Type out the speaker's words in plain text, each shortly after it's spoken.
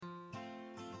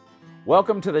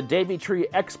Welcome to the Davey Tree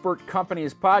Expert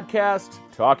Company's podcast,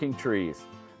 Talking Trees.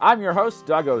 I'm your host,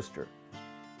 Doug Oster.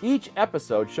 Each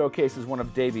episode showcases one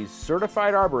of Davey's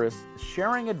certified arborists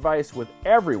sharing advice with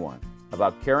everyone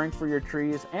about caring for your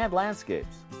trees and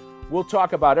landscapes. We'll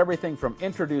talk about everything from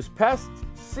introduced pests,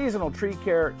 seasonal tree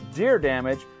care, deer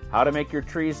damage, how to make your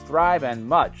trees thrive, and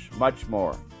much, much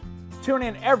more. Tune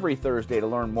in every Thursday to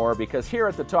learn more because here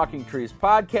at the Talking Trees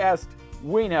podcast,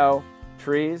 we know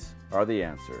trees are the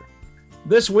answer.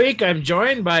 This week, I'm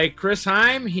joined by Chris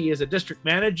Heim. He is a district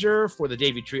manager for the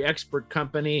Davey Tree Expert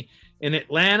Company in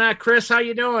Atlanta. Chris, how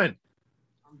you doing?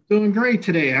 I'm doing great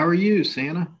today. How are you,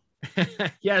 Santa?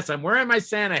 Yes, I'm wearing my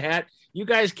Santa hat. You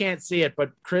guys can't see it, but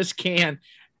Chris can,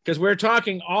 because we're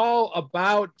talking all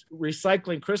about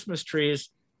recycling Christmas trees.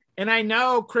 And I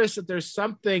know, Chris, that there's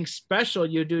something special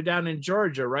you do down in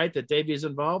Georgia, right, that Davey's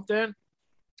involved in?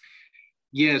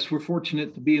 Yes, we're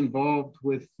fortunate to be involved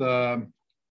with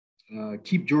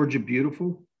Keep Georgia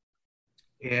Beautiful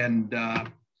and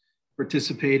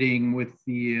participating with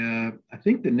the, I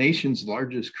think, the nation's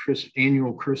largest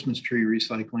annual Christmas tree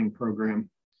recycling program.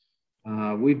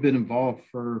 We've been involved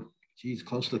for,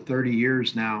 close to 30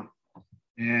 years now.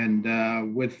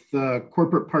 And with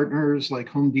corporate partners like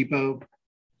Home Depot,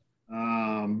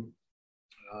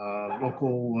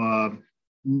 local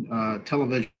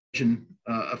television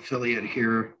affiliate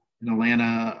here in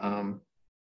Atlanta,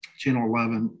 Channel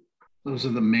 11. Those are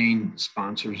the main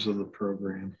sponsors of the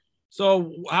program.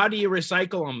 So how do you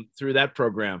recycle them through that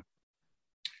program?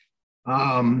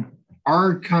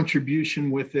 Our contribution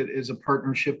with it is a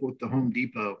partnership with the Home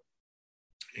Depot.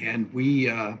 And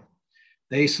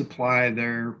they supply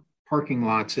their parking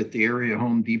lots at the area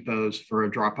Home Depots for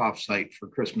a drop-off site for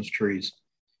Christmas trees.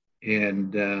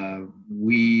 And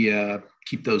we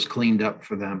keep those cleaned up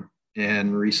for them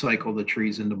and recycle the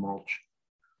trees into mulch.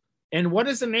 And what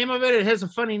is the name of it? It has a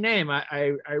funny name.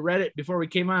 I read it before we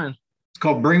came on. It's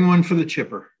called Bring One for the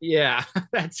Chipper. Yeah,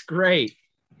 that's great.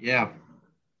 Yeah.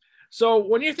 So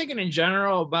when you're thinking in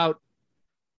general about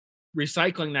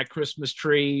recycling that Christmas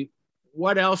tree,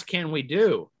 what else can we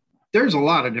do? There's a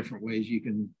lot of different ways you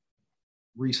can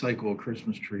recycle a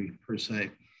Christmas tree, per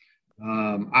se.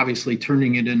 Obviously,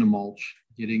 turning it into mulch,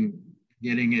 getting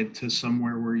it to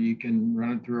somewhere where you can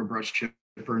run it through a brush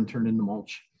chipper and turn it into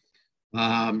mulch.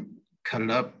 Cut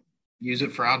it up, use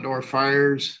it for outdoor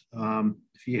fires.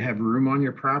 If you have room on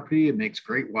your property, it makes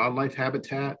great wildlife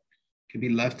habitat. It could be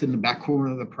left in the back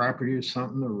corner of the property or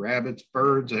something. The rabbits,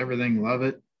 birds, everything love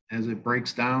it as it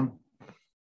breaks down.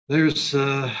 There's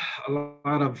a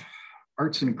lot of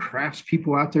arts and crafts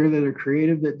people out there that are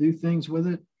creative that do things with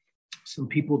it. Some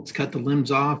people cut the limbs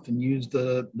off and use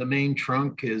the main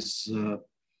trunk as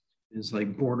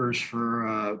like borders for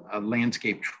a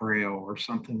landscape trail or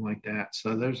something like that.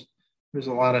 So there's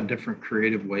a lot of different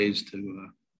creative ways to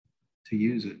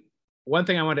use it. One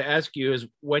thing I want to ask you is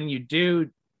when you do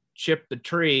chip the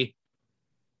tree,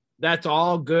 that's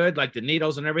all good, like the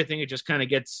needles and everything, it just kind of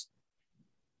gets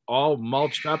all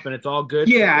mulched up and it's all good?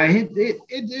 Yeah,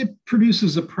 it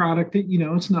produces a product that,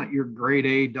 it's not your grade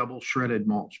A double shredded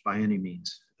mulch by any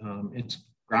means. It's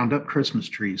ground up Christmas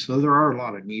trees. So there are a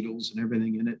lot of needles and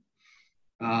everything in it.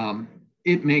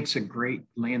 It makes a great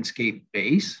landscape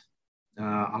base.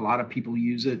 A lot of people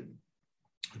use it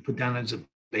to put down as a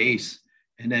base,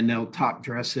 and then they'll top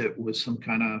dress it with some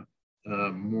kind of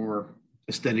more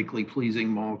aesthetically pleasing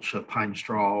mulch, a pine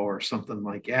straw or something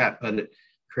like that. But it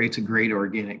creates a great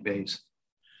organic base.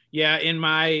 Yeah, in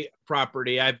my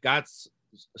property, I've got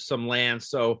some land,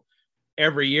 so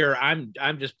every year I'm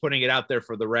just putting it out there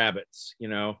for the rabbits.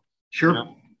 Sure.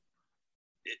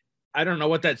 I don't know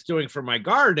what that's doing for my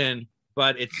garden,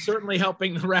 but it's certainly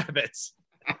helping the rabbits.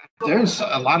 There's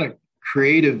a lot of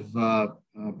creative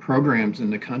programs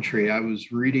in the country. I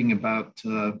was reading about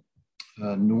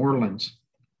New Orleans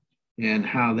and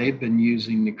how they've been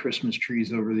using the Christmas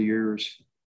trees over the years.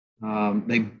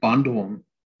 They bundle them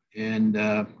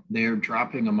and they're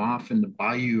dropping them off in the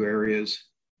bayou areas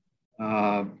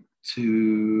to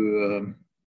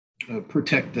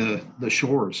protect the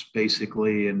shores,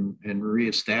 basically, and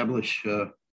reestablish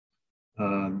the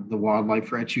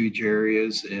wildlife refuge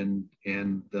areas. And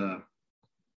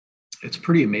it's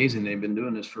pretty amazing. They've been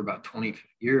doing this for about 20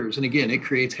 years. And again, it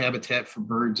creates habitat for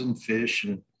birds and fish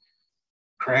and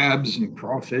crabs and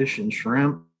crawfish and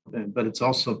shrimp, but it's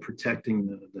also protecting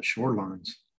the shorelines.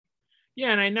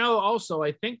 Yeah, and I know also,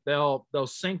 I think they'll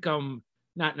sink them,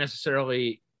 not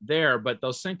necessarily there, but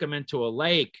they'll sink them into a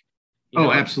lake.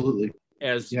 Absolutely.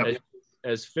 As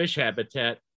fish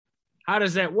habitat. How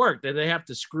does that work? Do they have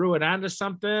to screw it onto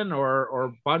something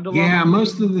or bundle them? Yeah,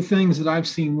 most of the things that I've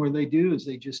seen where they do is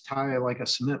they just tie like a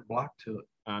cement block to it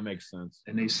Makes sense.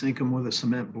 And they sink them with a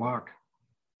cement block,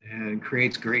 and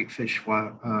creates great fish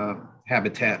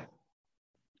habitat.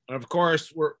 Of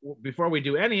course, before we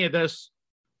do any of this,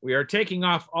 we are taking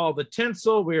off all the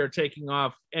tinsel. We are taking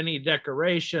off any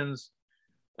decorations.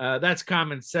 That's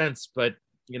common sense, but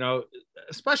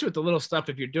especially with the little stuff,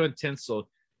 if you're doing tinsel,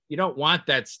 you don't want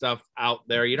that stuff out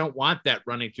there. You don't want that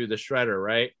running through the shredder,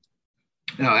 right?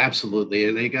 No,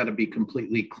 absolutely. They got to be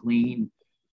completely clean.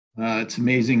 It's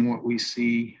amazing what we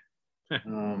see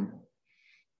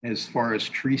as far as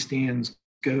tree stands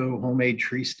go, homemade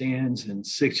tree stands and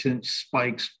 6-inch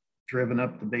spikes driven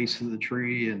up the base of the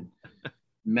tree and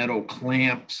metal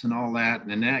clamps and all that.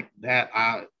 And that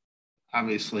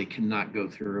obviously cannot go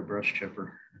through a brush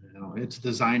chipper. It's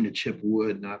designed to chip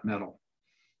wood, not metal.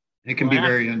 It can be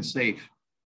very unsafe.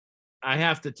 I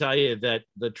have to tell you that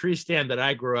the tree stand that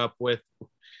I grew up with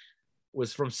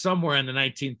was from somewhere in the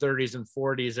 1930s and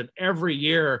 40s. And every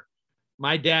year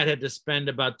my dad had to spend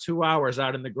about 2 hours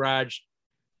out in the garage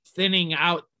thinning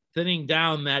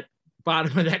down that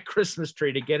bottom of that Christmas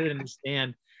tree to get it in the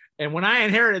stand. And when I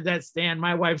inherited that stand,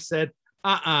 my wife said,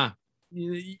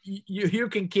 you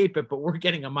can keep it, but we're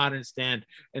getting a modern stand.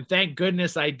 And thank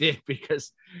goodness I did,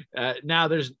 because now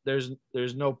there's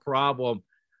no problem.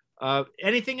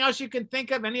 Anything else you can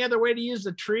think of? Any other way to use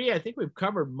the tree? I think we've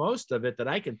covered most of it that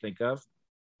I can think of.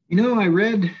 I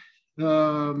read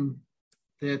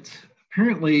that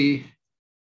apparently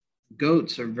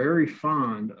goats are very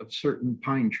fond of certain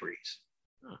pine trees.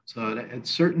 So it's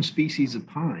certain species of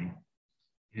pine.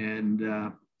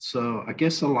 And so I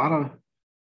guess a lot of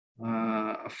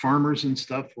farmers and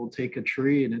stuff will take a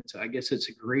tree, and I guess it's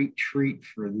a great treat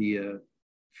for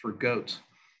goats.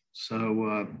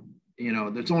 So,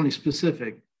 there's only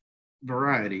specific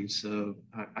varieties. So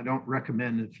I don't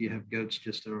recommend, if you have goats,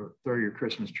 just to throw your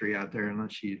Christmas tree out there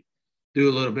unless you do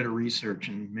a little bit of research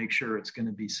and make sure it's going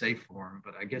to be safe for them.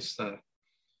 But I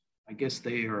guess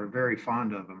they are very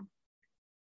fond of them.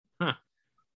 Huh.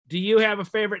 Do you have a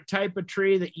favorite type of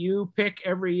tree that you pick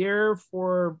every year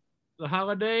for the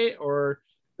holiday, or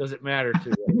does it matter to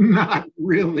you? Not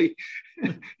really.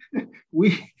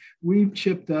 We've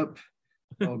chipped up,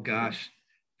 oh gosh,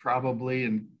 probably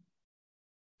in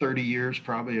 30 years,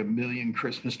 probably 1 million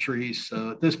Christmas trees.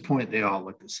 So at this point, they all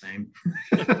look the same.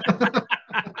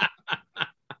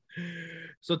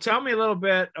 So tell me a little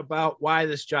bit about why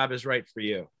this job is right for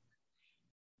you.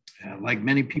 Like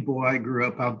many people, I grew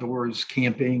up outdoors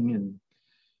camping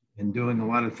and doing a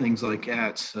lot of things like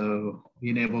that. So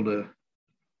being able to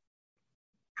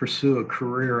pursue a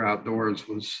career outdoors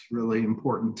was really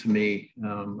important to me.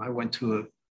 I went to a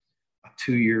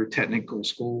 2-year technical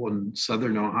school in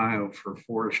Southern Ohio for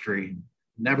forestry.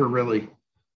 Never really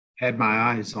had my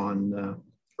eyes on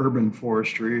urban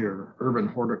forestry or urban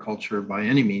horticulture by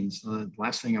any means. The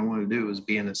last thing I wanted to do was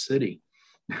be in a city,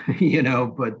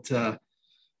 but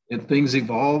things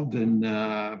evolved, and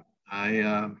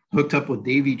I hooked up with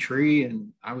Davey Tree,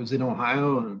 and I was in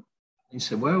Ohio, and he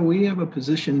said, well, we have a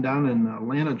position down in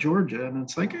Atlanta, Georgia. And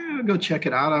it's like, I'll go check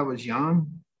it out. I was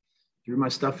young, threw my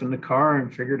stuff in the car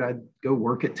and figured I'd go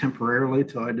work it temporarily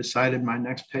till I decided my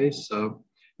next pace. So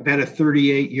I've had a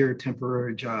 38-year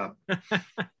temporary job.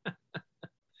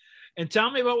 And tell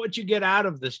me about what you get out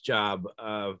of this job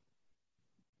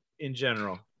in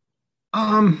general.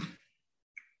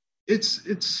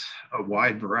 It's a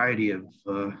wide variety of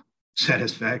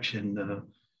satisfaction.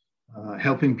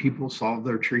 Helping people solve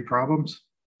their tree problems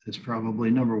is probably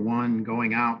number one.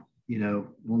 Going out,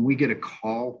 when we get a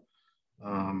call,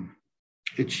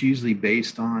 it's usually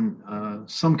based on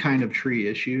some kind of tree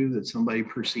issue that somebody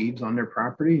perceives on their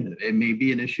property. It may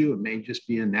be an issue. It may just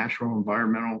be a natural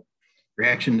environmental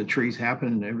reaction to trees happen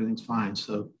and everything's fine.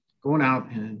 So going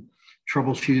out and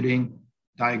troubleshooting,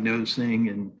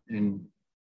 diagnosing, and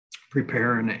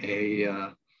preparing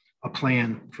a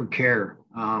plan for care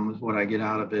is what I get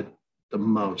out of it the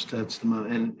most. That's the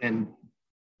most, and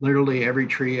literally every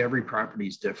tree, every property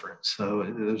is different. So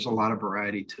there's a lot of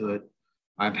variety to it.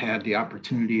 I've had the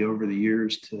opportunity over the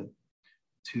years to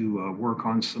work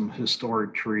on some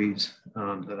historic trees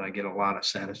that I get a lot of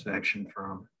satisfaction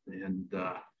from, and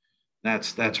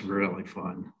that's really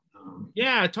fun.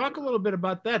 Yeah, talk a little bit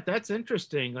about that. That's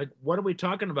interesting. Like, what are we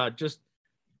talking about? Just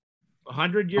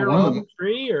 100-year-old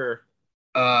tree, or?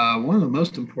 One of the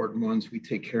most important ones we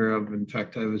take care of. In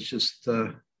fact, I was just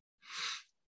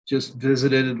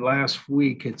visited last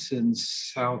week. It's in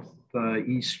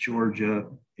southeast Georgia,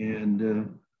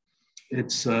 and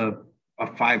it's a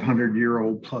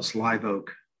 500-year-old plus live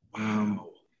oak.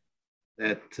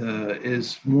 That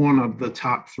is one of the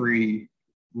top 3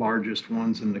 largest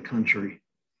ones in the country.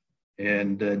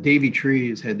 And Davey Tree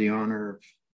has had the honor of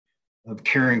of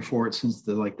caring for it since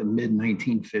the mid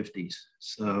 1950s.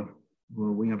 So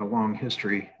we have a long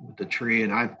history with the tree,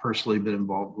 and I've personally been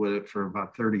involved with it for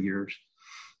about 30 years.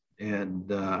 And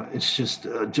it's just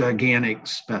a gigantic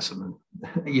specimen.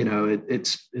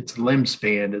 Its limb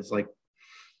span is like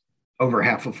over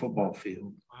half a football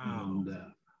field. Wow. And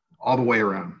all the way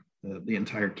around the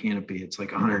entire canopy. It's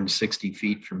like 160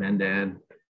 feet from end to end.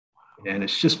 And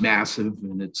it's just massive,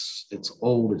 and it's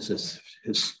old. It's just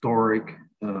historic.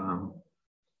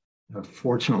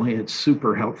 Fortunately, it's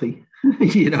super healthy,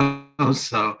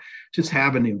 so just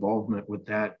having the involvement with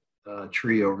that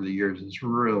tree over the years is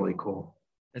really cool.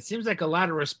 It seems like a lot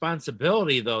of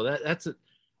responsibility, though. That's a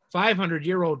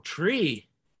 500-year-old tree.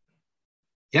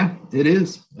 Yeah, it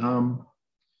is. I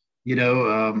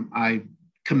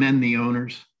commend the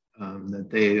owners that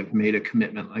they have made a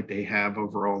commitment like they have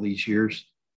over all these years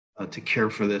to care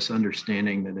for this,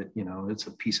 understanding that it's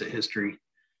a piece of history.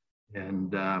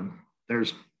 And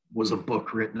there's was a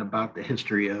book written about the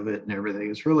history of it and everything.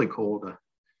 It's really cool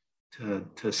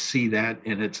to see that,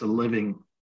 and it's a living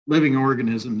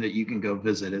organism that you can go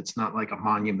visit. It's not like a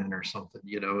monument or something.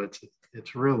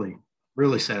 It's really,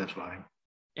 really satisfying.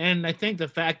 And I think the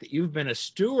fact that you've been a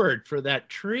steward for that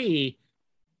tree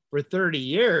for 30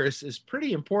 years is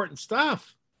pretty important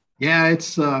stuff. Yeah,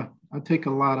 it's I take a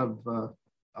lot of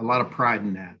pride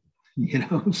in that.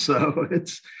 So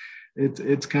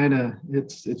it's kind of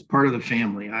it's part of the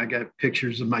family. I got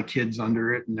pictures of my kids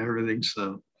under it and everything.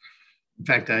 So in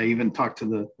fact, I even talked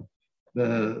to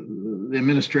the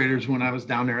administrators when I was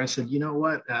down there. I said, you know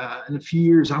what, in a few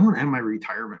years I want to have my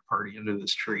retirement party under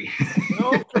this tree.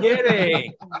 No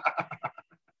kidding.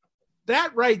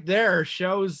 That right there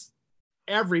shows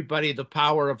everybody the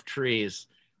power of trees,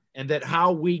 and that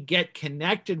how we get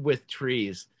connected with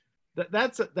trees.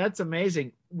 That's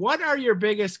amazing. What are your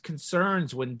biggest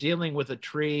concerns when dealing with a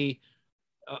tree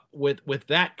with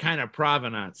that kind of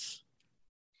provenance?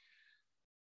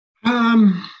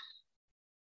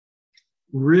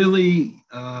 Really,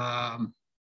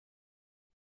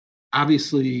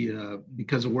 obviously,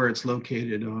 because of where it's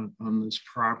located on this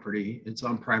property, it's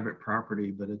on private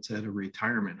property, but it's at a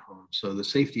retirement home. So the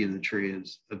safety of the tree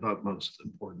is of utmost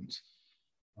importance.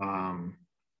 That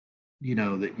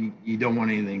you don't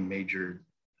want anything major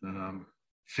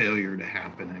failure to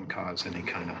happen and cause any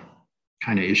kind of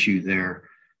issue there,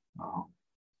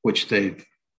 which they've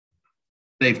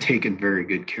taken very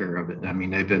good care of it. I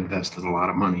mean, they've invested a lot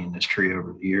of money in this tree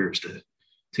over the years to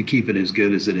keep it as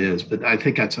good as it is. But I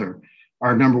think that's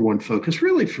our number one focus,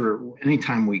 really, for any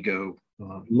time we go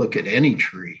look at any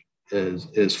tree,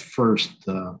 is first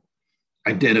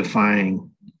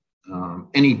identifying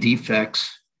any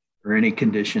defects or any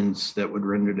conditions that would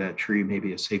render that tree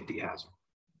maybe a safety hazard,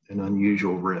 an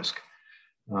unusual risk.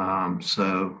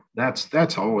 So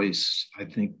that's always, I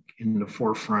think, in the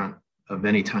forefront of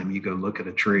any time you go look at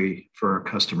a tree for a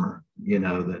customer,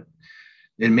 that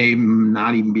it may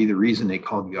not even be the reason they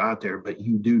called you out there, but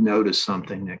you do notice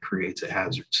something that creates a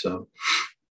hazard. So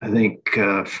I think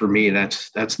for me,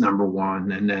 that's number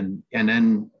one. And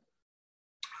then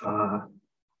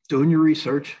doing your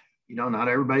research. Not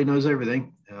everybody knows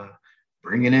everything.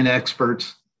 Bringing in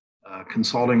experts,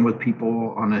 consulting with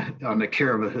people on the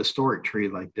care of a historic tree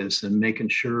like this, and making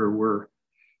sure we're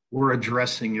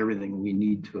addressing everything we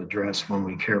need to address when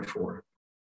we care for it.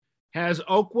 Has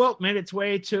oak wilt made its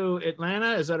way to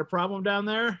Atlanta? Is that a problem down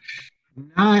there?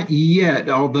 Not yet,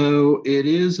 although it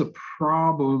is a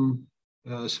problem,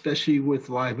 especially with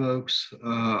live oaks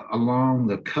along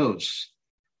the coast.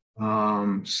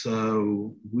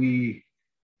 So we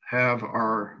have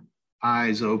our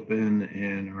eyes open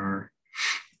and are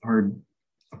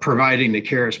providing the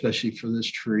care, especially for this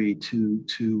tree,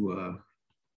 to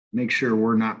make sure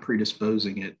we're not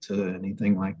predisposing it to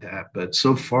anything like that. But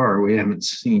so far, we haven't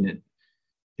seen it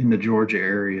in the Georgia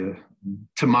area,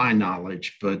 to my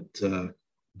knowledge. But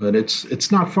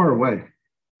it's not far away.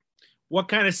 What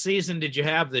kind of season did you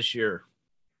have this year?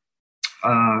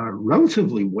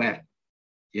 Relatively wet.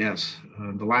 Yes,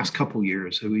 the last couple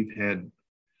years we've had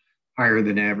higher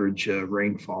than average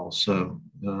rainfall. So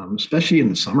especially in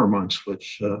the summer months,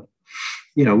 which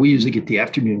we usually get the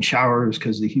afternoon showers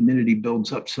because the humidity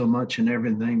builds up so much and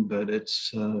everything. But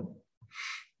it's the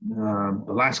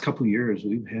last couple of years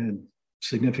we've had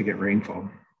significant rainfall.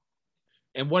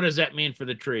 And what does that mean for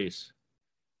the trees?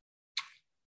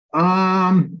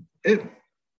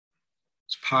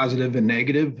 It's positive and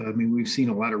negative. I mean, we've seen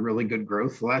a lot of really good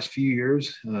growth the last few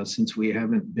years since we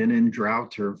haven't been in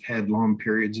drought or had long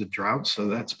periods of drought. So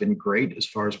that's been great as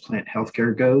far as plant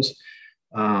healthcare goes.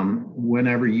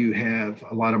 Whenever you have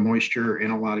a lot of moisture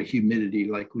and a lot of humidity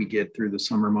like we get through the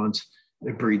summer months,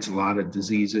 it breeds a lot of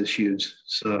disease issues.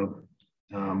 So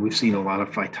we've seen a lot of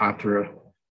Phytophthora,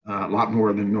 a lot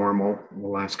more than normal in the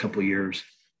last couple of years.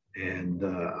 And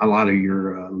a lot of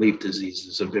your leaf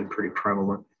diseases have been pretty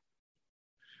prevalent.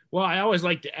 Well, I always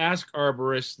like to ask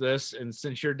arborists this, and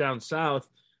since you're down south,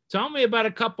 tell me about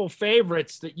a couple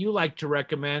favorites that you like to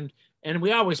recommend. And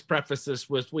we always preface this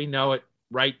with, we know it,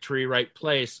 right tree, right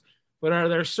place. But are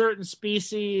there certain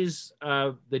species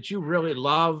that you really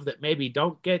love that maybe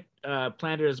don't get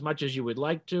planted as much as you would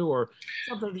like to, or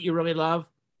something that you really love?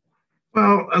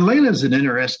 Well, Atlanta is an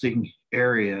interesting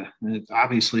area. And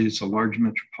obviously, it's a large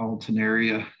metropolitan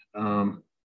area.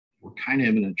 We're kind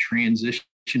of in a transition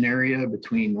area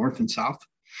between north and south.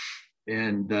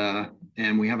 And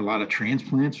we have a lot of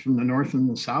transplants from the north and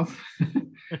the south.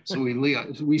 So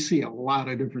we see a lot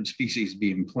of different species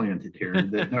being planted here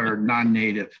that are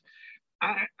non-native.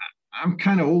 I'm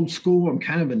kind of old school. I'm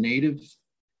kind of a native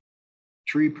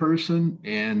tree person,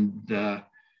 and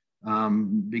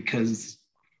because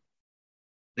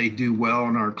they do well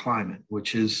in our climate,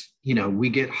 which is, we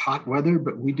get hot weather,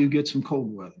 but we do get some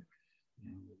cold weather.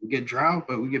 We get drought,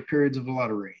 but we get periods of a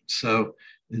lot of rain. So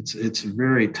it's a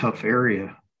very tough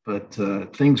area, but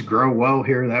things grow well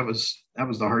here. That was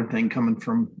the hard thing coming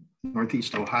from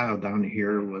Northeast Ohio down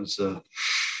here was,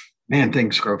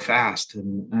 things grow fast,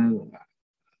 and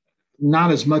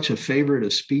not as much a favorite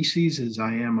of species as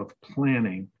I am of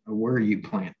planting or where you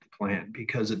plant the plant,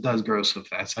 because it does grow so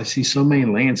fast. I see so many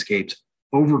landscapes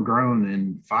overgrown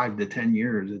in 5 to 10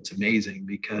 years. It's amazing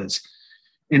because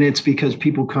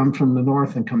people come from the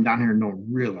north and come down here and don't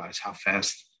realize how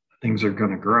fast things are going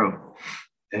to grow.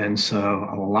 And so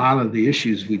a lot of the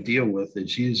issues we deal with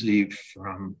is usually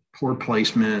from poor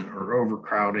placement or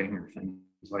overcrowding or things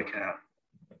like that.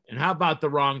 And how about the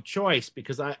wrong choice?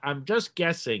 Because I'm just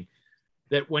guessing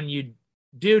that when you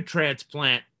do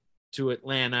transplant to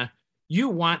Atlanta, you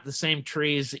want the same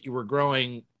trees that you were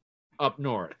growing up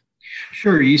north.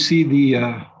 Sure. You see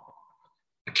the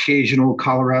occasional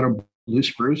Colorado blue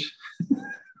spruce,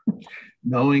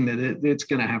 knowing that it's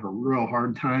going to have a real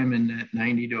hard time in that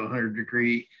 90 to 100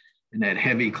 degree in that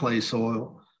heavy clay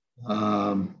soil.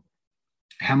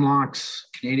 Hemlocks,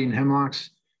 Canadian hemlocks,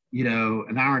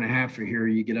 an hour and a half from here,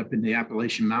 you get up in the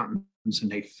Appalachian Mountains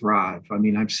and they thrive. I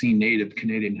mean, I've seen native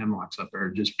Canadian hemlocks up there,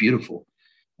 just beautiful.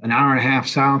 An hour and a half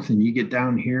south and you get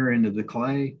down here into the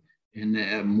clay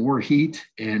and more heat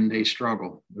and they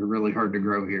struggle. They're really hard to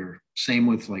grow here. Same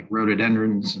with like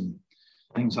rhododendrons and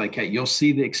things like that. You'll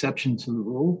see the exception to the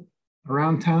rule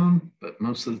around town, but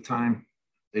most of the time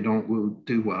they don't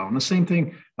do well. And the same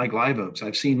thing like live oaks.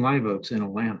 I've seen live oaks in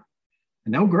Atlanta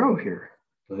and they'll grow here,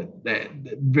 but that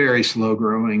very slow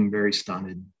growing, very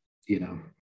stunted,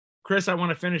 Chris, I want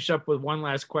to finish up with one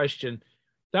last question.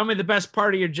 Tell me the best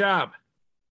part of your job.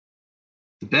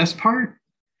 The best part?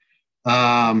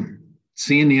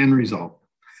 Seeing the end result.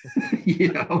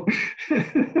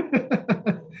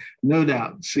 No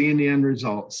doubt, seeing the end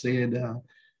result, seeing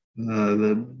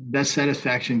the best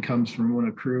satisfaction comes from when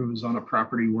a crew is on a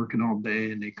property working all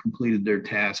day and they completed their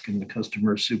task and the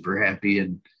customer is super happy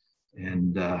and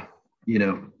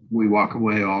we walk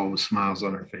away all with smiles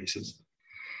on our faces.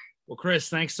 Well, Chris,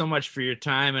 thanks so much for your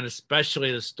time, and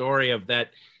especially the story of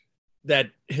that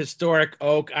historic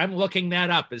oak. I'm looking that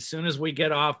up as soon as we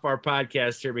get off our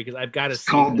podcast here, because I've got to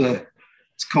see it.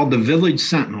 It's called the Village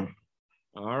Sentinel.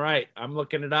 All right. I'm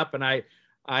looking it up, and I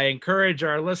encourage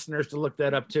our listeners to look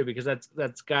that up too, because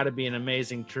that's got to be an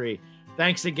amazing tree.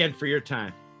 Thanks again for your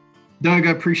time. Doug,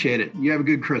 I appreciate it. You have a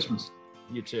good Christmas.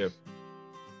 You too.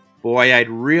 Boy, I'd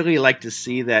really like to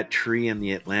see that tree in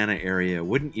the Atlanta area,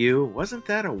 wouldn't you? Wasn't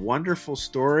that a wonderful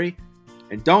story?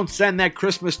 And don't send that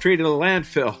Christmas tree to the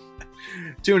landfill.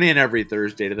 Tune in every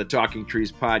Thursday to the Talking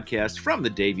Trees podcast from the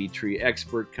Davey Tree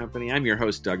Expert Company. I'm your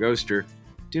host, Doug Oster.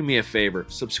 Do me a favor,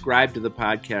 subscribe to the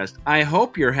podcast. I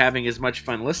hope you're having as much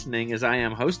fun listening as I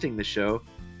am hosting the show.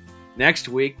 Next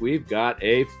week, we've got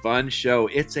a fun show.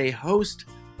 It's a host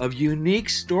of unique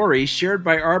stories shared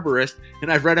by arborists,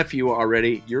 and I've read a few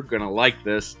already. You're going to like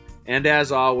this. And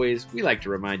as always, we like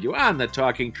to remind you on the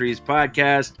Talking Trees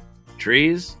podcast,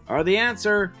 trees are the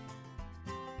answer.